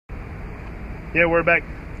Yeah, we're back.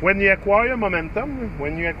 When you acquire momentum,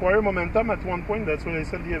 at one point, that's what I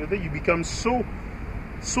said the other day, you become so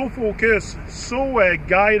focused, so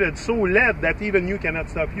guided, so led that even you cannot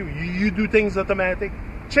stop you. You do things automatic.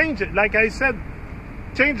 Change it. Like I said,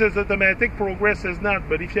 change is automatic, progress is not.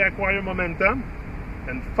 But if you acquire momentum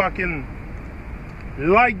and fucking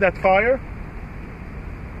light that fire,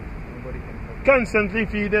 constantly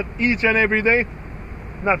feed it each and every day,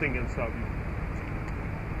 nothing can stop you.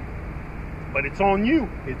 But it's on you.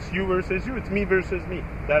 It's you versus you. It's me versus me.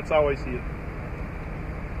 That's how I see it.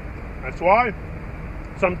 That's why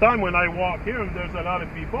sometimes when I walk here and there's a lot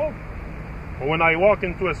of people, or when I walk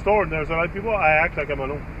into a store and there's a lot of people, I act like I'm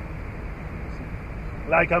alone.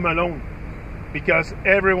 Like I'm alone. Because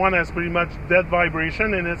everyone has pretty much dead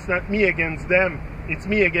vibration, and it's not me against them. It's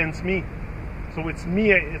me against me. So it's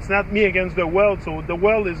me. It's not me against the world. So the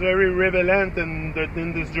world is very relevant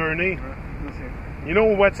in this journey. You know,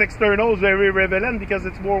 what's external is very relevant because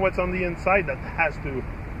it's more what's on the inside that has to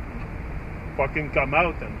fucking come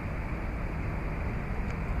out. And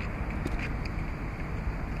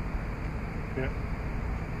yeah.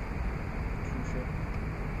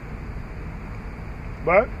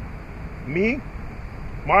 But me,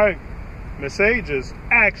 my message is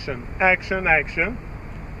action, action, action,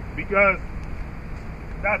 because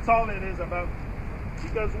that's all it is about.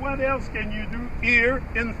 Because what else can you do here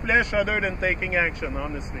in flesh other than taking action,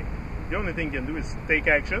 honestly? The only thing you can do is take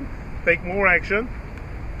action, take more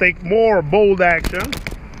bold action,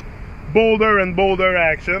 bolder and bolder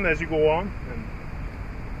action as you go on.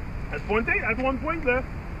 And at one point,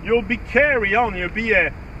 you'll be carry on, you'll be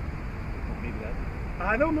a...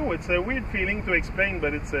 I don't know, it's a weird feeling to explain,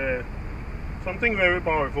 but it's something very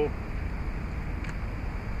powerful.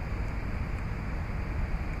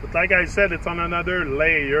 But like I said, it's on another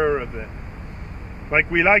layer of it. Like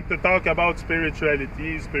we like to talk about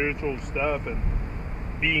spirituality, spiritual stuff, and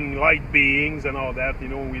being light beings and all that. You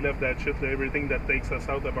know, we love that shit, everything that takes us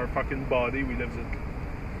out of our fucking body, we love it.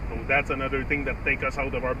 So that's another thing that takes us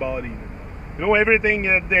out of our body. You know, everything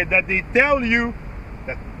that they tell you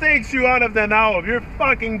that takes you out of the now of your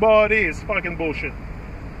fucking body is fucking bullshit.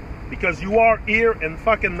 Because you are here and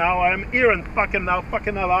fucking now. I'm here and fucking now,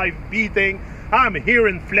 fucking alive, beating. I'm here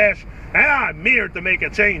in flesh, and I'm here to make a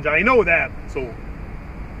change. I know that. So,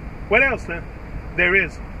 what else, man? There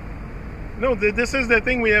is. No, this is the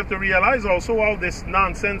thing we have to realize also, all this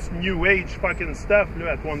nonsense, new age fucking stuff,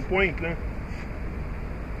 at one point,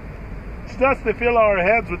 it's just to fill our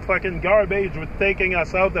heads with fucking garbage, with taking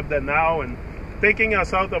us out of the now, and taking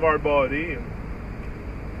us out of our body.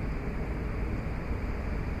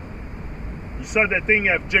 You saw the thing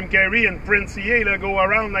of Jim Carrey and Prince Ye go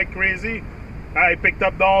around like crazy. I picked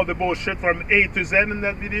up all the bullshit from A to Z in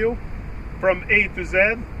that video. From A to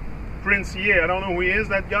Z. Prince Ye, I don't know who he is,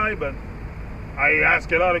 that guy, but I ask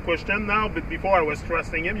a lot of questions now, but before I was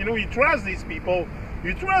trusting him. You know, you trust these people.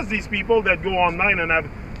 You trust these people that go online and have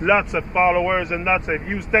lots of followers and lots of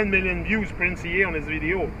views. 10 million views, Prince Ye on his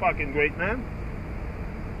video. Fucking great, man.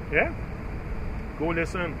 Yeah? Go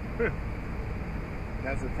listen.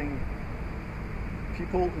 That's the thing.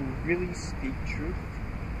 People who really speak truth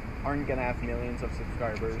aren't gonna have millions of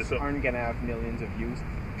subscribers, aren't gonna have millions of views.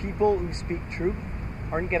 People who speak truth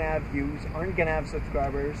aren't gonna have views, aren't gonna have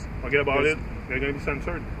subscribers. Forget about it. They're gonna be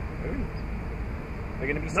censored. They're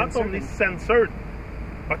gonna be censored. Not only censored,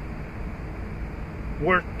 but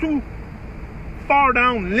we're too far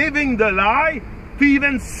down living the lie to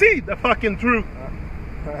even see the fucking truth.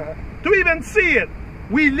 To even see it.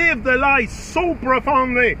 We live the lie so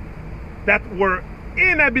profoundly that we're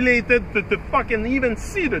inhabilitated to fucking even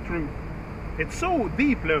see the truth. It's so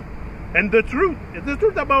deep, look. And the truth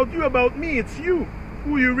about you, about me, it's you,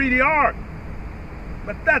 who you really are.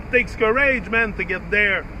 But that takes courage, man, to get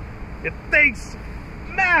there. It takes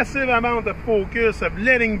massive amount of focus, of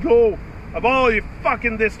letting go of all your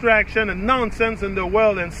fucking distraction and nonsense in the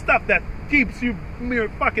world and stuff that keeps your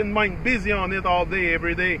fucking mind busy on it all day,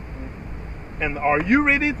 every day. And are you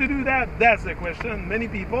ready to do that? That's the question. Many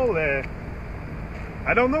people,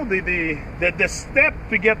 I don't know, the step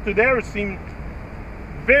to get to there seems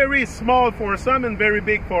very small for some and very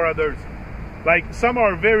big for others. Like, some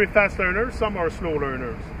are very fast learners, some are slow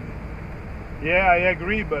learners. Yeah, I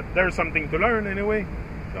agree, but there's something to learn anyway.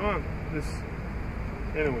 Come on.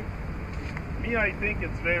 Anyway. Me, I think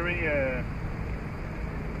it's very...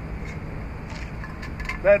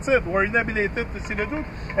 that's it. We're inhabilitated to see the truth.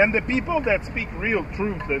 And the people that speak real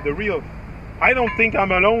truth, the real... I don't think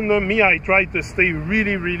I'm alone. Me, I try to stay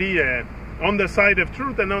really, really on the side of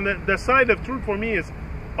truth. And on the side of truth for me is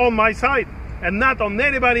on my side. And not on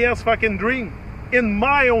anybody else's fucking dream. In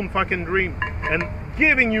my own fucking dream. And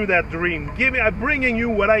giving you that dream, bringing you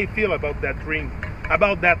what I feel about that dream,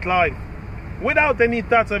 about that life, without any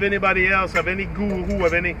thoughts of anybody else, of any guru,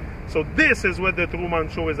 of any. So this is what the Truman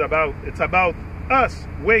Show is about. It's about us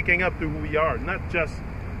waking up to who we are, not just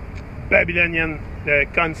Babylonian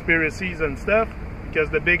conspiracies and stuff. Because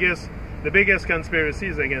the biggest conspiracy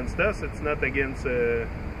is against us. It's not against.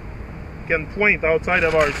 Can point outside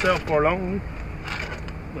of ourselves for long,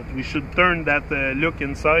 but we should turn that look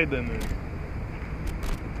inside and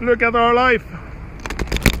look at our life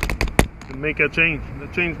and make a change. The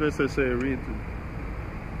change necessary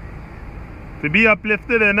to be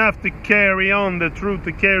uplifted enough to carry on the truth,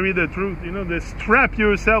 to carry the truth. You know, to strap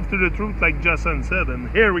yourself to the truth, like Justin said. And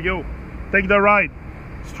here we go. Take the ride.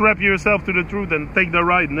 Strap yourself to the truth and take the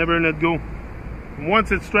ride. Never let go.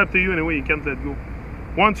 Once it's strapped to you, anyway, you can't let go.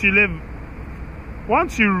 Once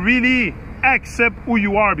you really accept who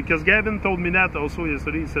you are, because Gavin told me that also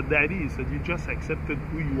yesterday. He said, Daddy, he said, you just accepted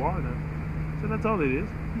who you are now. So that's all it is.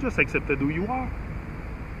 You just accepted who you are.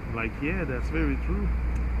 I'm like, yeah, that's very true.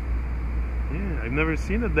 Yeah, I've never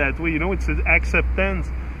seen it that way. You know, it's an acceptance,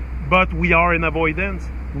 but we are in avoidance.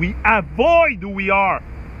 We avoid who we are.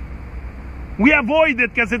 We avoid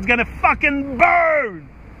it because it's gonna fucking burn.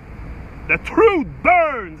 The truth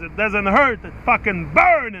burns. It doesn't hurt. It fucking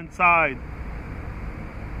burns inside.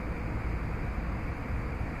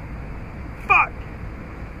 Fuck.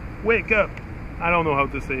 Wake up. I don't know how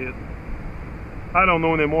to say it. I don't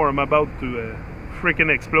know anymore. I'm about to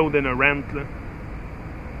freaking explode in a rant.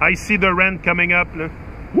 I see the rant coming up.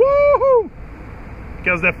 Woohoo!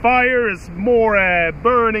 Because the fire is more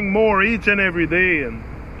burning more each and every day, and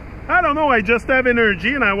I don't know, I just have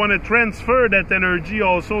energy and I want to transfer that energy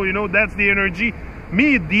also. You know, that's the energy.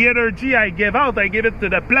 Me, the energy I give out, I give it to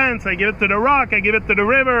the plants, I give it to the rock, I give it to the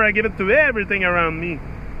river, I give it to everything around me.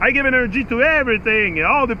 I give energy to everything,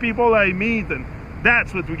 all the people I meet, and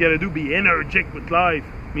that's what we gotta do, be energetic with life.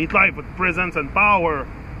 Meet life with presence and power.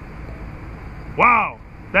 Wow,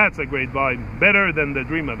 that's a great vibe. Better than the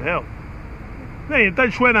dream of hell. Il y a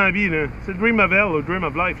tel choix dans la vie, là. C'est le dream of hell or dream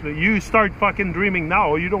of life. Là. You start fucking dreaming now,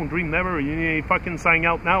 or you don't dream never. You fucking sign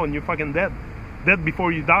out now and you're fucking dead. Dead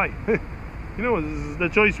before you die. You know, this is the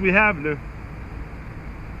choice we have. Là.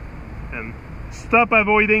 And stop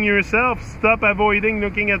avoiding yourself. Stop avoiding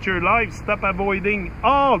looking at your life. Stop avoiding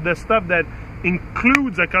all the stuff that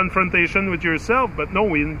includes a confrontation with yourself. But no,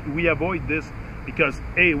 we avoid this because,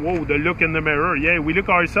 hey, whoa, the look in the mirror. Yeah, we look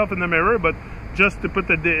ourselves in the mirror, but just to put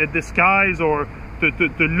a disguise or to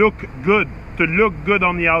look good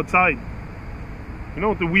on the outside. You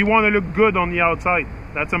know, we want to look good on the outside.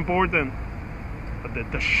 That's important. But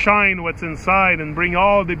to shine what's inside and bring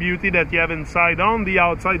all the beauty that you have inside on the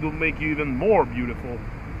outside will make you even more beautiful.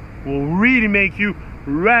 Will really make you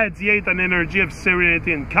radiate an energy of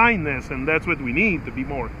serenity and kindness, and that's what we need, to be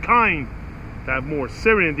more kind, to have more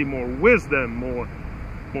serenity, more wisdom, more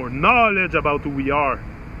knowledge about who we are.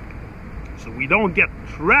 So we don't get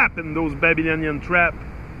trapped in those Babylonian traps.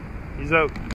 He's out.